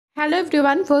Hello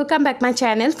everyone, welcome back my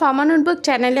channel ফার্মানোটবুক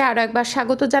চ্যানেলে আরও একবার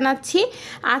স্বাগত জানাচ্ছি।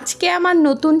 আজকে আমার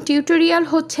নতুন টিউটোরিয়াল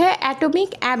হচ্ছে atomic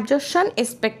absorption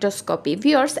spectroscopy.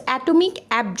 Viewers, atomic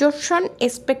absorption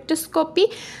spectroscopy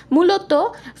মূলত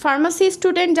ফার্মাসি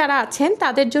স্টুডেন্ট যারা আছেন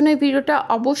তাদের জন্য এই ভিডিওটা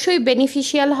অবশ্যই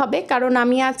বেনিফিশিয়াল হবে, কারণ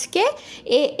আমি আজকে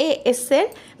এএএসের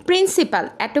প্রিন্সিপাল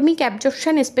অ্যাটমিক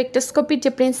অ্যাবজর্পশন স্পেকট্রোস্কোপির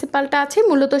যে প্রিন্সিপালটা আছে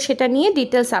মূলত সেটা নিয়ে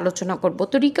ডিটেলস আলোচনা করব।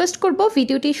 তো রিকোয়েস্ট করব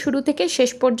ভিডিওটি শুরু থেকে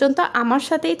শেষ পর্যন্ত আমার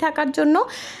সাথেই থাকার জন্য।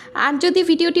 আর যদি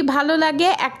ভিডিওটি ভালো লাগে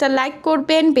একটা লাইক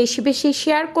করবেন, বেশি বেশি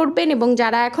শেয়ার করবেন, এবং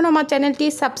যারা এখন আমার চ্যানেলটি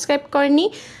সাবস্ক্রাইব করেনি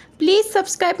প্লিজ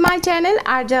সাবস্ক্রাইব মাই চ্যানেল।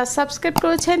 আর যারা সাবস্ক্রাইব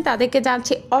করেছেন তাদেরকে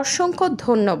জানাচ্ছি অসংখ্য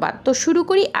ধন্যবাদ। তো শুরু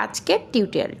করি আজকের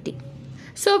টিউটোরিয়ালটি।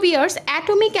 সো ভিউয়ার্স,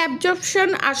 অ্যাটমিক অ্যাবজর্পশন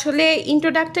আসলে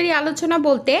ইন্ট্রোডাক্টরি আলোচনা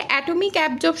বলতে অ্যাটমিক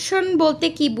অ্যাবজর্পশন বলতে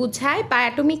কি বোঝায় বা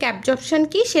অ্যাটমিক অ্যাবজর্পশন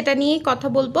কি সেটা নিয়েই কথা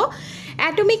বলবো।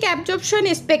 Atomic absorption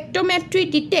spectrometry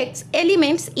detects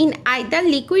elements in either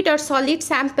liquid or solid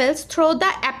samples through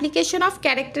the application of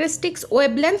characteristics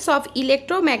wavelengths of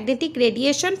electromagnetic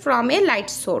radiation from a light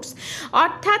source.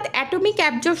 অর্থাৎ অ্যাটমিক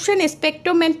অ্যাবজর্পশন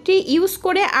স্পেকট্রোমেট্রি ইউজ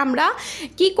করে আমরা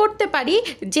কি করতে পারি,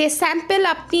 যে স্যাম্পেল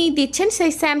আপনি দিচ্ছেন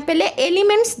সেই স্যাম্পেলে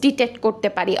এলিমেন্টস ডিটেক্ট করতে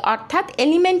পারি, অর্থাৎ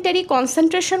এলিমেন্টারি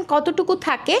কনসেন্ট্রেশন কতটুকু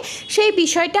থাকে সেই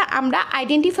বিষয়টা আমরা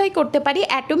আইডেন্টিফাই করতে পারি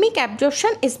অ্যাটমিক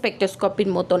অ্যাবজর্পশন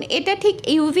স্পেকট্রোস্কোপির মতন। এটা ঠিক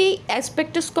ইউভি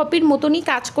স্পেকট্রোস্কোপির মতনই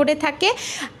কাজ করে থাকে।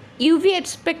 ইউভি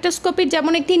স্পেকট্রোস্কোপির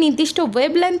যেমন একটি নির্দিষ্ট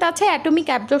ওয়েভলেন্থ আছে, অ্যাটমিক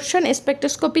অ্যাবজর্পশন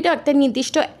স্পেকট্রোস্কোপিরও একটা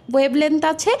নির্দিষ্ট ওয়েভলেন্থ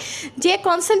আছে। যে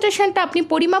কনসেন্ট্রেশনটা আপনি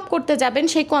পরিমাপ করতে যাবেন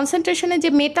সেই কনসেন্ট্রেশনে যে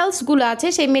মেটালসগুলো আছে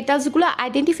সেই মেটালসগুলো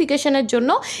আইডেন্টিফিকেশনের জন্য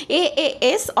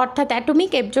এএএস অর্থাৎ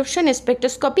অ্যাটমিক অ্যাবজর্পশন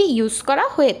স্পেকট্রোস্কোপি ইউজ করা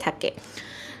হয়ে থাকে।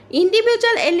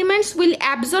 Individual elements will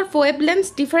absorb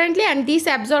wavelengths differently and these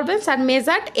absorbance are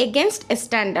measured against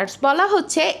standards. বলা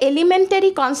হচ্ছে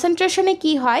এলিমেন্টারি কনসেন্ট্রেশনে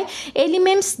কি হয়,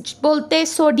 এলিমেন্টস বলতে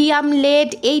সোডিয়াম, লেড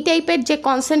এই টাইপের যে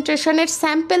কনসেন্ট্রেশনের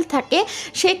স্যাম্পেল থাকে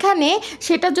সেখানে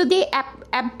সেটা যদি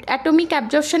অ্যাটমিক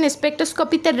অ্যাবজর্পশন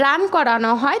স্পেকট্রোস্কোপিতে রান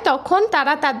করানো হয় তখন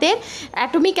তারা তাদের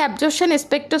অ্যাটমিক অ্যাবজর্পশন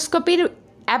স্পেকট্রোস্কোপির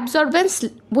অ্যাবজর্বেন্স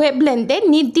ওয়েভলেন্থে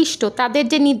নির্দিষ্ট তাদের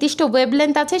যে নির্দিষ্ট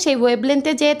ওয়েভলেন্থ আছে সেই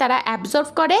ওয়েভলেন্থে যে তারা অ্যাবজর্ভ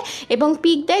করে এবং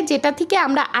পিক দেয়, যেটা থেকে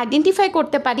আমরা আইডেন্টিফাই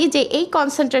করতে পারি যে এই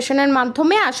কনসেন্ট্রেশনের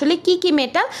মাধ্যমে আসলে কি কি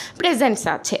মেটাল প্রেজেন্টস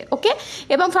আছে। ওকে,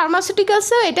 এবং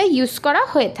ফার্মাসিউটিক্যালসেও এটা ইউজ করা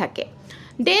হয়ে থাকে।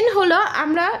 দেন হলো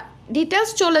আমরা ডিটেলস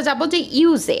চলে যাব যে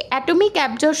ইউজে অ্যাটমিক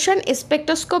অ্যাবজর্পশন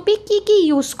স্পেকট্রোস্কোপি কি কি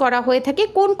ইউজ করা হয়ে থাকে,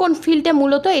 কোন কোন ফিল্ডে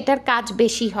মূলত এটার কাজ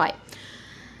বেশি হয়।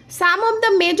 Some of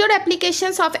the major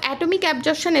applications of atomic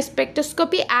absorption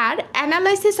spectroscopy are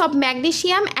analysis of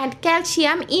magnesium and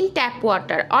calcium in tap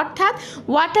water. অর্থাৎ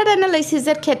ওয়াটার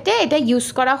অ্যানালাইসিসের ক্ষেত্রে এটা ইউজ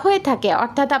করা হয়ে থাকে,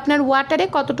 অর্থাৎ আপনার ওয়াটারে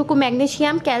কতটুকু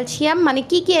ম্যাগনেসিয়াম, ক্যালসিয়াম মানে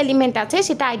কি কি এলিমেন্ট আছে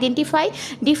সেটা আইডেন্টিফাই,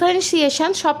 ডিফারেন্সিয়েশন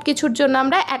সব কিছুর জন্য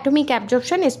আমরা অ্যাটমিক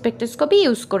অ্যাবজর্পশন স্পেকট্রোস্কোপি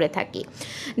ইউজ করে থাকি।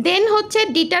 দেন হচ্ছে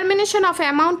determination of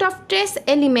amount of trace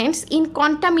elements in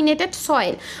contaminated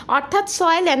soil, অর্থাৎ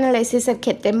সয়েল অ্যানালাইসিসের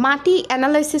ক্ষেত্রে মাটি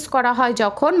অ্যানালাইসিস করা হয়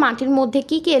যখন মাটির মধ্যে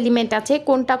কি কি এলিমেন্ট আছে,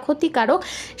 কোনটা ক্ষতিকারক,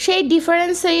 সেই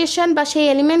ডিফারেন্সিয়েশন বা সেই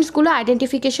এলিমেন্টসগুলো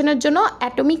আইডেন্টিফিকেশনের জন্য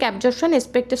অ্যাটমিক অ্যাবজর্পশন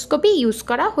স্পেকট্রোস্কোপি ইউজ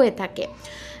করা হয়ে থাকে।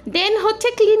 দেন হচ্ছে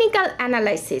clinical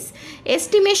analysis,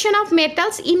 estimation of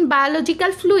metals in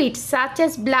biological fluids such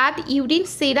as blood, urine,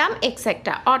 serum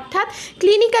etcetera. অর্থাৎ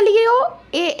ক্লিনিক্যালিও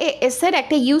এএএসের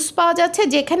একটা ইউজ পাওয়া যাচ্ছে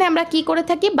যেখানে আমরা কি করে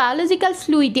থাকি, বায়োলজিক্যাল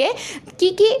ফ্লুইডে কি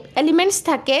কি এলিমেন্টস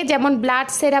থাকে যেমন ব্লাড,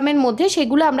 সেরামের মধ্যে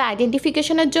সেগুলো আমরা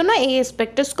আইডেন্টিফিকেশনের জন্য এই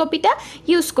স্পেকট্রোস্কোপিটা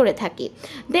ইউজ করে থাকি।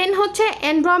 দেন হচ্ছে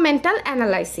environmental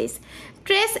analysis,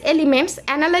 trace elements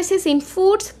analysis in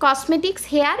foods, cosmetics,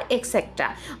 hair etcetera.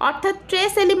 অর্থাৎ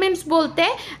ট্রেস এলিমেন্টস বলতে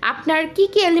আপনার কি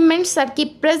কি এলিমেন্টস আর কি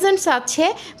প্রেজেন্টস আছে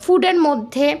ফুডের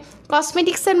মধ্যে,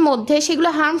 কসমেটিক্সের মধ্যে, সেগুলো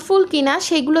হার্মফুল কিনা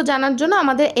সেগুলো জানার জন্য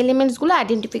আমাদের এলিমেন্টসগুলো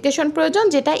আইডেন্টিফিকেশন প্রয়োজন,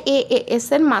 যেটা এএএস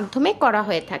এর মাধ্যমে করা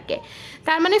হয়ে থাকে।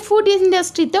 তার মানে food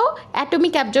ইন্ডাস্ট্রিতেও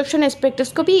atomic absorption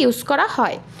spectroscopy use করা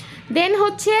হয়। দেন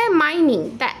হচ্ছে mining,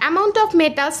 the amount of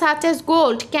metal such as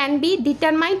gold can be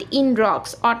determined in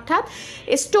rocks, অর্থাৎ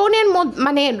স্টোনের মধ্যে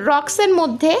মানে রক্সের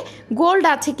মধ্যে গোল্ড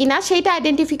আছে কিনা সেইটা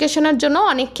আইডেন্টিফিকেশনের জন্য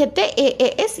অনেক ক্ষেত্রে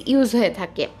এএএস ইউজ হয়ে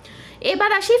থাকে।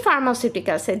 এবার আসি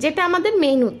ফার্মাসিউটিক্যালসে, যেটা আমাদের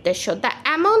মেইন উদ্দেশ্য। The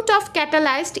amount of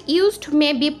catalysed used may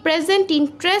be present in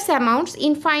trace amounts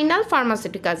in final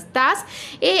pharmaceuticals, Das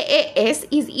এএএস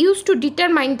is use to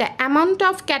determine the amount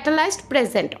of catalysed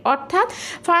present. অর্থাৎ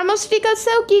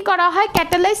ফার্মাসিউটিক্যালসেও কী করা হয়,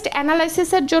 ক্যাটালাইজড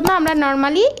অ্যানালাইসিসের জন্য আমরা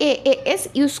নর্মালি এএএস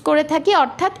ইউজ করে থাকি,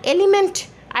 অর্থাৎ এলিমেন্ট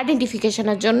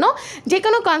আইডেন্টিফিকেশনের জন্য। যে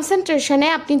কোনো কনসেন্ট্রেশনে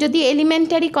আপনি যদি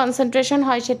এলিমেন্টারি কনসেন্ট্রেশন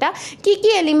হয় সেটা কী কী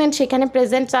এলিমেন্ট সেখানে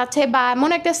প্রেজেন্ট আছে, বা এমন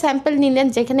একটা স্যাম্পল নিলেন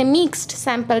যেখানে মিক্সড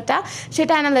স্যাম্পলটা,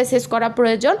 সেটা অ্যানালাইসিস করা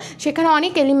প্রয়োজন, সেখানে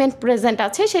অনেক এলিমেন্ট প্রেজেন্ট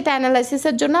আছে, সেটা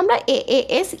অ্যানালাইসিসের জন্য আমরা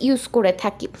AAS ইউজ করে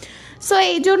থাকি। সো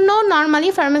এই জন্য নর্মালি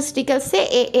ফার্মাসিউটিক্যালসে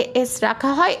AAS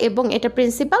রাখা হয় এবং এটা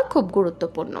প্রিন্সিপাল খুব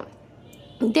গুরুত্বপূর্ণ।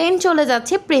 দেন চলে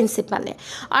যাচ্ছে প্রিন্সিপালে,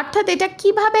 অর্থাৎ এটা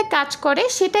কিভাবে কাজ করে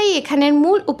সেটাই এখানের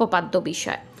মূল উপপাদ্য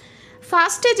বিষয়।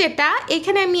 ফার্স্টে যেটা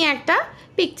এখানে আমি একটা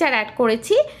পিকচার অ্যাড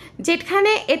করেছি,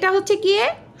 যেখানে এটা হচ্ছে গিয়ে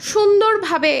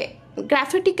সুন্দরভাবে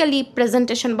গ্রাফিটিক্যালি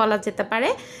প্রেজেন্টেশন বলা যেতে পারে।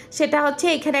 সেটা হচ্ছে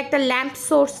এখানে একটা ল্যাম্প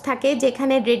সোর্স থাকে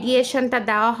যেখানে রেডিয়েশনটা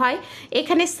দেওয়া হয়,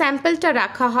 এখানে স্যাম্পলটা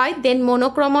রাখা হয়, দেন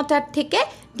মোনোক্রোমোটার থেকে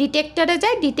ডিটেক্টরে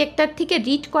যায়, ডিটেক্টর থেকে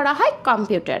রিড করা হয়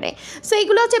কম্পিউটারে। সো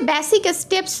এগুলো হচ্ছে বেসিক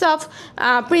স্টেপস অফ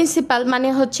প্রিন্সিপাল, মানে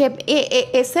হচ্ছে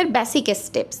AAS এর বেসিক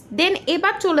স্টেপস। দেন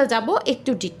এবার চলে যাব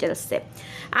একটু ডিটেলসে।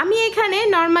 আমি এখানে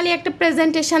নর্মালি একটা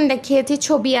প্রেজেন্টেশন দেখিয়েছি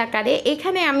ছবি আকারে।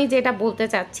 এখানে আমি যেটা বলতে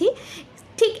চাচ্ছি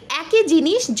ঠিক একই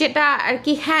জিনিস যেটা আর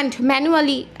কি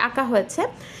ম্যানুয়ালি আঁকা হয়েছে।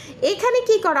 এখানে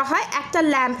কি করা হয়, একটা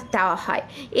ল্যাম্প দেওয়া হয়।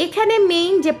 এখানে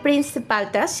মেইন যে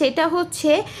প্রিন্সিপালটা সেটা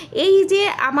হচ্ছে এই যে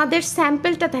আমাদের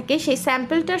স্যাম্পলটা থাকে, সেই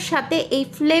স্যাম্পলটার সাথে এই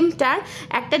ফ্লেমটার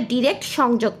একটা ডিরেক্ট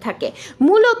সংযোগ থাকে।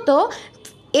 মূলত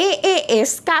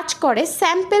AAS কাজ করে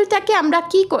স্যাম্পলটাকে আমরা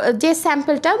যে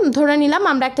স্যাম্পলটা ধরে নিলাম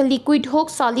আমরা একটা লিকুইড হোক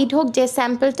সলিড হোক, যে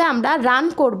স্যাম্পলটা আমরা রান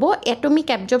করব অ্যাটমিক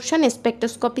অ্যাবজর্পশন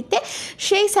স্পেকট্রোস্কপিতে,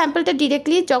 সেই স্যাম্পলটা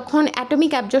ডিরেক্টলি যখন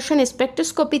অ্যাটমিক অ্যাবজর্পশন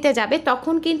স্পেকট্রোস্কপিতে যাবে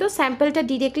তখন কিন্তু স্যাম্পলটা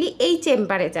ডিরেক্টলি এই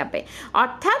চেম্বারে যাবে।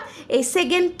 অর্থাৎ এই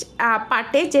সেকেন্ড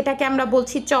পার্টে যেটাকে আমরা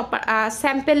বলছি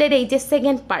স্যাম্পলের এই যে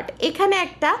সেকেন্ড পার্ট, এখানে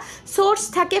একটা সোর্স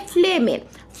থাকে ফ্লেমের,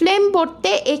 ফ্লেম বলতে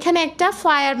এখানে একটা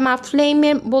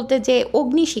ফ্লেমে বলতে যে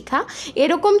অগ্নিশিখা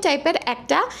এরকম টাইপের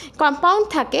একটা কম্পাউন্ড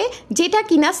থাকে, যেটা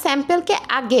কিনা স্যাম্পলকে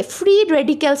আগে ফ্রি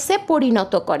রেডিক্যালসে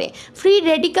পরিণত করে। ফ্রি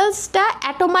রেডিক্যালসটা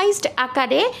অ্যাটোমাইজড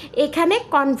আকারে এখানে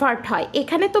কনভার্ট হয়।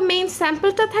 এখানে তো মেইন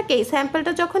স্যাম্পলটা থাকে, এই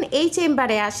স্যাম্পলটা যখন এই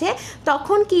চেম্বারে আসে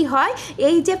তখন কি হয়,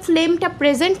 এই যে ফ্লেমটা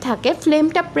প্রেজেন্ট থাকে,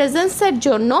 ফ্লেমটা প্রেজেন্সের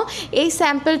জন্য এই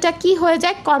স্যাম্পলটা কি হয়ে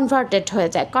যায়, কনভার্টেড হয়ে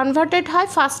যায়। কনভার্টেড হয়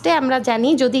ফার্স্টে আমরা জানি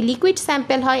যদি লিকুইড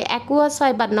স্যাম্পল হয় অ্যাকুয়াস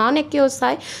হয় বা নন অ্যাকুয়াস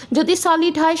হয়, যদি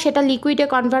সলিড হয় সেটা লিকুইডে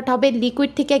কনভার্ট হবে,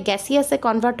 লিকুইড থেকে গ্যাসিয়াসে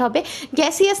কনভার্ট হবে,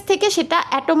 গ্যাসিয়াস থেকে সেটা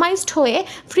অ্যাটোমাইজড হয়ে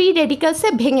ফ্রি রেডিক্যালসে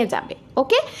ভেঙে যাবে।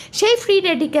 ওকে, সেই ফ্রি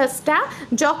রেডিক্যালসটা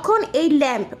যখন এই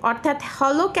ল্যাম্প অর্থাৎ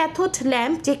হলো ক্যাথোড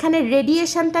ল্যাম্প যেখানে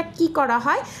রেডিয়েশনটা কি করা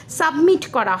হয়, সাবমিট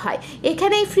করা হয়,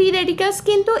 এখানে এই ফ্রি রেডিক্যালস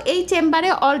কিন্তু এই চেম্বারে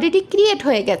অলরেডি ক্রিয়েট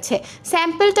হয়ে গেছে,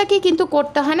 স্যাম্পলটাকে কিন্তু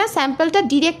করতে হয় না, স্যাম্পলটা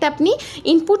ডিরেক্ট আপনি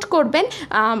ইনপুট করবেন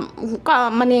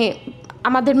মানে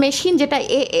আমাদের মেশিন যেটা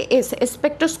AAS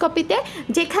স্পেকট্রোস্কপিতে,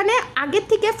 যেখানে আগের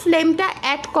থেকে ফ্লেমটা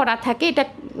অ্যাড করা থাকে, এটা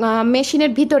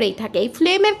মেশিনের ভিতরেই থাকে। এই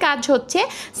ফ্লেমের কাজ হচ্ছে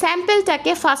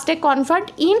স্যাম্পলটাকে ফার্স্টে কনভার্ট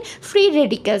ইন ফ্রি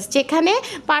রেডিক্যালস, যেখানে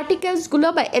পার্টিকেলসগুলো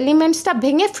বা এলিমেন্টসটা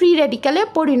ভেঙে ফ্রি রেডিক্যালে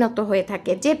পরিণত হয়ে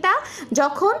থাকে, যেটা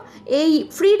যখন এই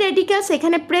ফ্রি রেডিক্যালস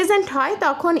এখানে প্রেজেন্ট হয়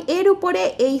তখন এর উপরে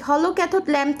এই হলো ক্যাথোড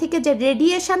ল্যাম্প থেকে যে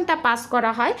রেডিয়েশনটা পাস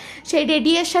করা হয়, সেই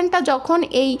রেডিয়েশনটা যখন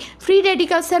এই ফ্রি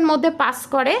রেডিক্যালসের মধ্যে পাস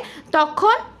করে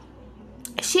তখন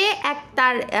সে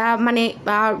তার মানে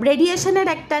রেডিয়েশনের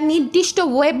একটা নির্দিষ্ট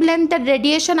ওয়েভলেন্থের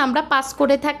রেডিয়েশন আমরা পাস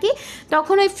করে থাকি,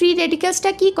 তখন ওই ফ্রি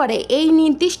রেডিক্যালসটা কী করে, এই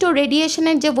নির্দিষ্ট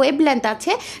রেডিয়েশনের যে ওয়েভলেন্থ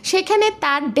আছে সেখানে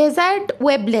তার ডেজায়ার্ড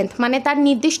ওয়েভলেন্থ মানে তার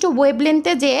নির্দিষ্ট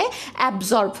ওয়েভলেন্থে যে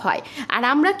অ্যাবজর্ব হয়। আর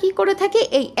আমরা কি করে থাকি,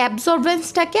 এই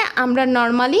অ্যাবজর্বেন্সটাকে আমরা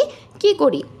নর্মালি কি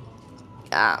করি,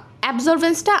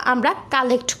 অ্যাবজর্বেন্সটা আমরা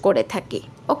কালেক্ট করে থাকি।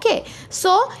 ওকে,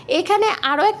 সো এখানে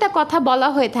আরও একটা কথা বলা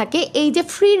হয়ে থাকে, এই যে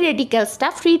ফ্রি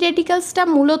রেডিক্যালসটা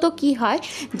মূলত কি হয়,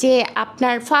 যে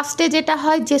আপনার ফার্স্টে যেটা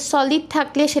হয় যে সলিড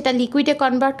থাকলে সেটা লিকুইডে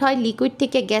কনভার্ট হয়, লিকুইড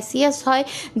থেকে গ্যাসিয়াস হয়,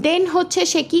 দেন হচ্ছে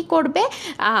সে কি করবে,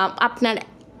 আপনার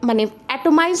মানে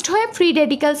অ্যাটোমাইজড হয়ে ফ্রি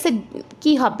রেডিক্যালসে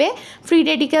কি হবে, ফ্রি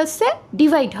রেডিক্যালসে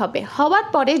ডিভাইড হবে, হওয়ার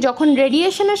পরে যখন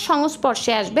রেডিয়েশনের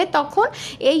সংস্পর্শে আসবে তখন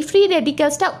এই ফ্রি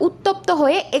রেডিক্যালসটা উত্তপ্ত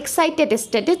হয়ে এক্সাইটেড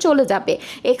স্টেটে চলে যাবে।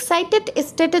 এক্সাইটেড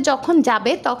স্টেটে যখন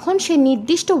যাবে তখন সে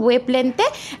নির্দিষ্ট ওয়েভলেন্থে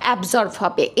অ্যাবজর্ব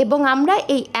হবে এবং আমরা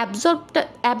এই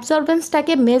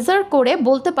অ্যাবজর্বেন্সটাকে মেজার করে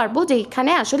বলতে পারবো যে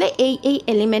এখানে আসলে এই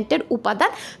এলিমেন্টের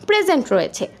উপাদান প্রেজেন্ট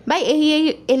রয়েছে বা এই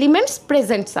এলিমেন্টস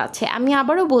প্রেজেন্টস আছে। আমি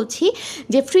আবারও বলছি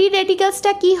যে ফ্রি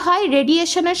রেডিক্যালসটা কি হয়,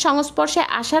 রেডিয়েশনের সংস্পর্শে সংস্পর্শে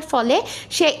আসার ফলে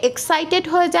সে এক্সাইটেড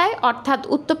হয়ে যায়, অর্থাৎ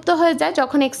উত্তপ্ত হয়ে যায়।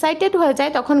 যখন এক্সাইটেড হয়ে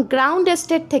যায় তখন গ্রাউন্ড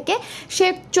স্টেট থেকে সে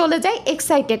চলে যায়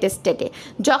এক্সাইটেড স্টেটে।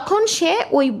 যখন সে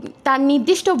ওই তার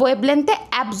নির্দিষ্ট ওয়েভলেন্থে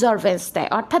অ্যাবজর্বেন্স দেয়,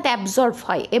 অর্থাৎ অ্যাবজর্ভ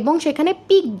হয় এবং সেখানে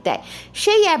পিক দেয়,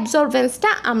 সেই অ্যাবজর্বেন্সটা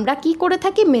আমরা কি করে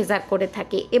থাকি, মেজার করে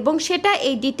থাকি, এবং সেটা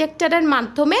এই ডিটেক্টরের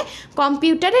মাধ্যমে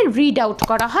কম্পিউটারে রিড আউট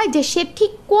করা হয় যে সে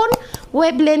ঠিক কোন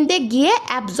ওয়েভলেন্থে গিয়ে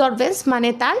অ্যাবজর্বেন্স মানে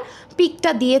তার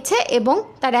পিকটা দিয়েছে এবং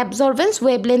তার অ্যাবজর্বেন্স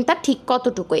ওয়েভলেন্থটা ঠিক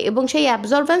কতটুকু, এবং সেই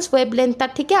অ্যাবজর্বেন্স ওয়েভলেন্থটা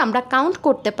থেকে আমরা কাউন্ট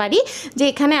করতে পারি যে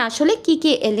এখানে আসলে কি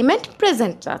কি এলিমেন্ট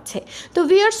প্রেজেন্ট আছে। তো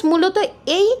ভিউয়ার্স, মূলত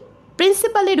এই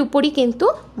প্রিন্সিপালের উপরই কিন্তু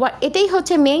এটাই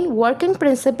হচ্ছে main working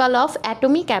principal of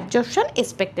atomic absorption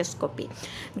spectroscopy.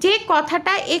 যে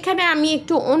কথাটা এখানে আমি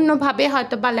একটু অন্যভাবে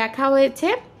হয়তো বা লেখা হয়েছে,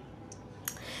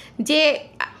 যে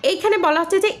এইখানে বলা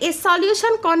হচ্ছে যে a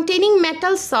solution containing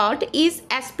metal salt is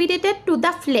aspirated to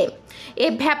the flame. A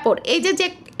vapour, এই যে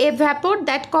a vapor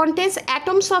that contains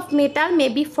atoms of metal may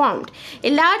be formed.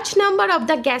 A large number of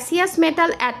the gaseous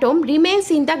metal atom remains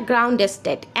in the ground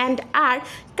state and are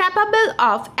capable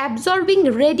of absorbing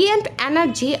radiant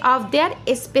energy of their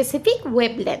specific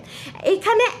wavelength.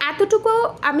 এখানে এতটুকু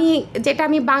যেটা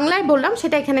আমি বাংলায় বললাম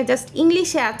সেটা এখানে just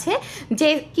ইংলিশে আছে, যে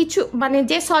কিছু মানে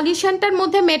যে সলিউশনটার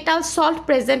মধ্যে মেটাল সল্ট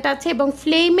প্রেজেন্ট আছে এবং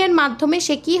ফ্লেমের মাধ্যমে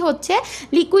সে কি হচ্ছে,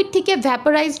 লিকুইড থেকে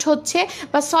ভ্যাপোরাইজড হচ্ছে,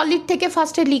 বা সলিড থেকে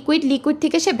ফার্স্টে লিকুইড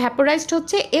থেকে সে ভ্যাপোরাইজড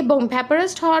হচ্ছে, এবং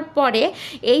ভ্যাপোরাইজড হওয়ার পরে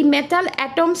এই মেটাল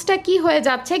অ্যাটমসটা কি হয়ে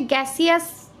যাচ্ছে,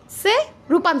 গ্যাসিয়াসে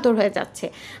রূপান্তর হয়ে যাচ্ছে।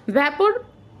 ভ্যাপর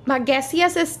বা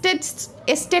গ্যাসিয়াস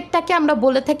স্টেটটাকে আমরা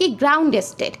বলে থাকি গ্রাউন্ড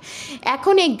স্টেট।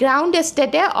 এখন এই গ্রাউন্ড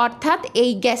স্টেটে, অর্থাৎ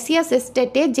এই গ্যাসিয়াস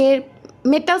স্টেটে যে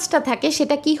মেটালসটা থাকে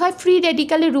সেটা কি হয়, ফ্রি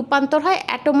রেডিক্যালে রূপান্তর হয়,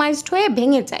 অ্যাটোমাইজড হয়ে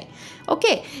ভেঙে যায়,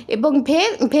 ওকে, এবং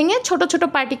ভেঙে ছোট ছোট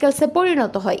পার্টিকেলসে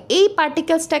পরিণত হয়। এই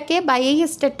পার্টিকেলসটাকে বা এই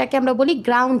স্টেটটাকে আমরা বলি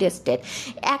গ্রাউন্ড স্টেট।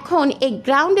 এখন এই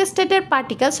গ্রাউন্ড স্টেটের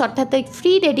পার্টিকেলস, অর্থাৎ এই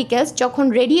ফ্রি রেডিক্যালস যখন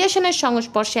রেডিয়েশনের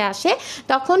সংস্পর্শে আসে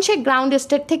তখন সে গ্রাউন্ড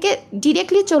স্টেট থেকে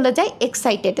ডিরেক্টলি চলে যায়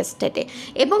এক্সাইটেড স্টেটে,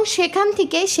 এবং সেখান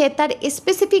থেকে সে তার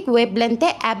স্পেসিফিক ওয়েভলেন্থে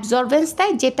অ্যাবজর্বেন্স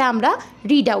দেয়, যেটা আমরা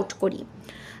রিড আউট করি।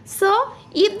 So,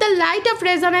 if the light of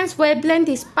resonance wavelength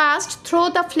is passed through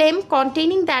the flame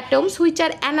containing the atoms which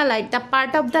are analyzed, the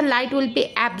part of the light will be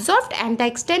absorbed and the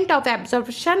extent of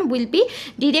absorption will be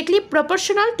directly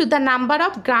proportional to the number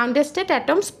of ground state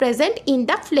atoms present in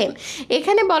the flame.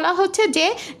 এখানে বলা হচ্ছে যে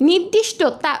নির্দিষ্ট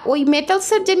ওই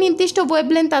মেটালসের যে নির্দিষ্ট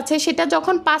wavelength আছে সেটা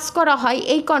যখন পাস করা হয়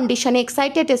এই কন্ডিশনে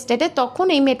এক্সাইটেড স্টেটে, তখন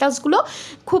এই মেটালসগুলো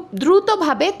খুব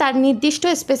দ্রুতভাবে তার নির্দিষ্ট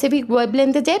স্পেসিফিক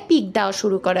ওয়েভলেন্থে যে পিক দেওয়া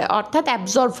শুরু করে, অর্থাৎ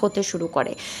অ্যাবজর্ভ হতে শুরু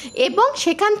করে, এবং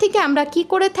সেখান থেকে আমরা কি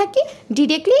করে থাকি,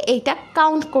 ডিরেক্টলি এইটা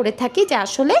কাউন্ট করে থাকি যে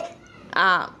আসলে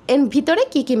এর ভিতরে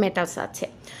কী কী মেটালস আছে।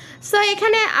 সো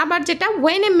এখানে আবার যেটা,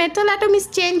 when a metal atom is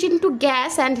changed into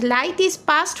gas and light is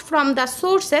passed from the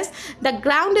sources, the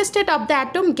ground state of the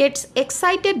atom gets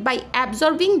excited by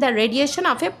absorbing the radiation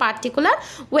of a particular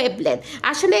wavelength.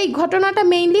 আসলে এই ঘটনাটা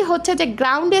mainly হচ্ছে যে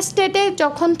ground স্টেটে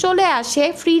যখন চলে আসে,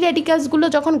 free রেডিক্যালসগুলো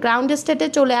যখন গ্রাউন্ড স্টেটে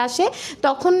চলে আসে,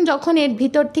 তখন যখন এর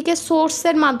ভিতর থেকে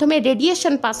সোর্সের মাধ্যমে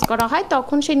রেডিয়েশন পাস করা হয়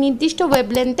তখন সে নির্দিষ্ট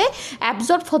ওয়েভলেন্থে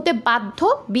অ্যাবজর্ব হতে বাধ্য,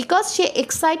 বিকজ সে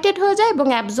এক্সাইটেড হয়ে যায় এবং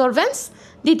অ্যাবজর্বেন্স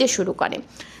দিতে শুরু করে।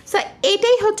 সো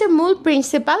এইটাই হচ্ছে মূল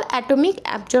প্রিন্সিপাল অ্যাটমিক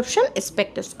অ্যাবজর্পশন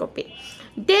স্পেকট্রোস্কোপি।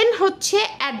 দেন হচ্ছে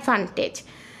অ্যাডভান্টেজ।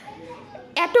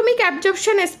 অ্যাটমিক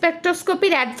অ্যাবজর্পশন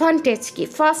স্পেকট্রোস্কোপির অ্যাডভান্টেজ কি?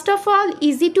 First of all,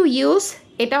 easy to use,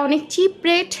 এটা অনেক chip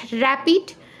rate,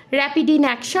 rapid in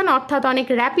action, অর্থাৎ অনেক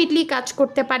র্যাপিডলি কাজ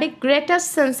করতে পারে। গ্রেটার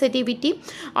সেন্সিটিভিটি,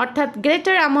 অর্থাৎ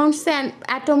greater amounts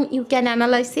atom you can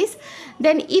analysis.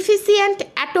 Then efficient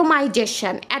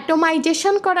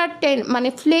অ্যাটোমাইজেশন করার মানে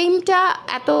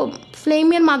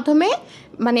ফ্লেমের মাধ্যমে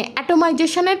মানে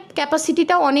অ্যাটোমাইজেশনের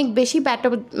ক্যাপাসিটিটাও অনেক বেশি, বা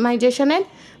অ্যাটোমাইজেশনের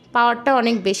পাওয়ারটা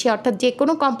অনেক বেশি, অর্থাৎ যে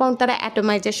কোনো কম্পাউন্ড তারা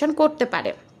অ্যাটোমাইজেশন করতে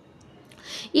পারে।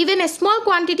 Even small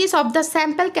quantities of the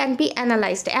sample can be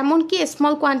analysed, এমনকি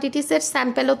স্মল কোয়ান্টিটিসের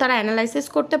স্যাম্পেলও তারা অ্যানালাইসিস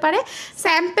করতে পারে।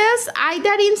 Samples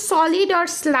either in solid or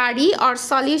slurry or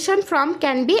solution from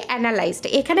can be analysed.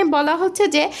 এখানে বলা হচ্ছে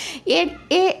যে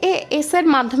এর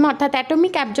মাধ্যমে, অর্থাৎ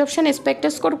অ্যাটমিক অ্যাবজর্পশন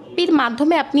স্পেকট্রোস্কোপির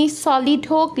মাধ্যমে আপনি সলিড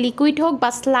হোক, লিকুইড হোক বা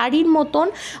স্লারির মতন,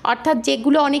 অর্থাৎ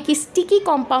যেগুলো অনেক স্টিকি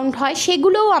কম্পাউন্ড হয়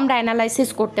সেগুলোও আমরা অ্যানালাইসিস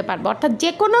করতে পারবো, অর্থাৎ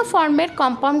যে কোনো ফর্মের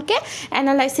কম্পাউন্ডকে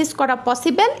অ্যানালাইসিস করা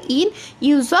possible in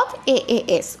use of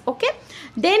AAS, ওকে।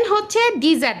 দেন হচ্ছে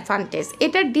ডিসঅ্যাডভান্টেজ।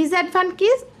 এটার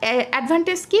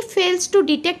অ্যাডভান্টেজ কি? Fails to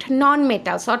detect non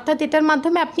metals, অর্থাৎ এটার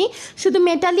মাধ্যমে আপনি শুধু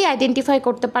মেটালই আইডেন্টিফাই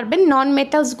করতে পারবেন, নন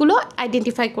মেটালসগুলো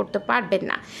আইডেন্টিফাই করতে পারবেন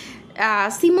না।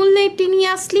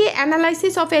 সিমুলটেনিয়াসলি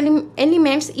analysis of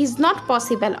elements is not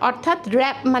possible, অর্থাৎ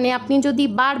মানে আপনি যদি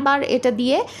বারবার এটা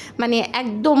দিয়ে মানে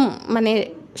একদম মানে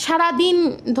সারাদিন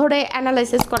ধরে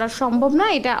অ্যানালাইসিস করা সম্ভব না,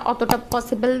 এটা অতটা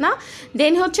পসিবল না।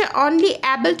 দেন হচ্ছে only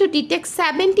able to detect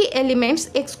 70 elements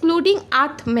excluding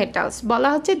earth metals, বলা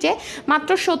হচ্ছে যে মাত্র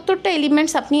 70টা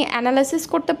এলিমেন্টস আপনি অ্যানালাইসিস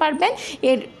করতে পারবেন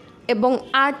এবং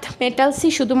আর্থ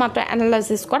মেটালসই শুধুমাত্র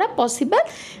অ্যানালাইসিস করা possible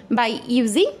by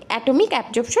using atomic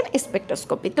absorption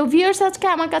spectroscopy. তো ভিউয়ার্স, আজকে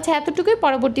আমার কাছে এতটুকুই।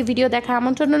 পরবর্তী ভিডিও দেখা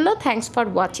আমন্ত্রণ হলো। Thanks for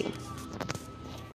watching.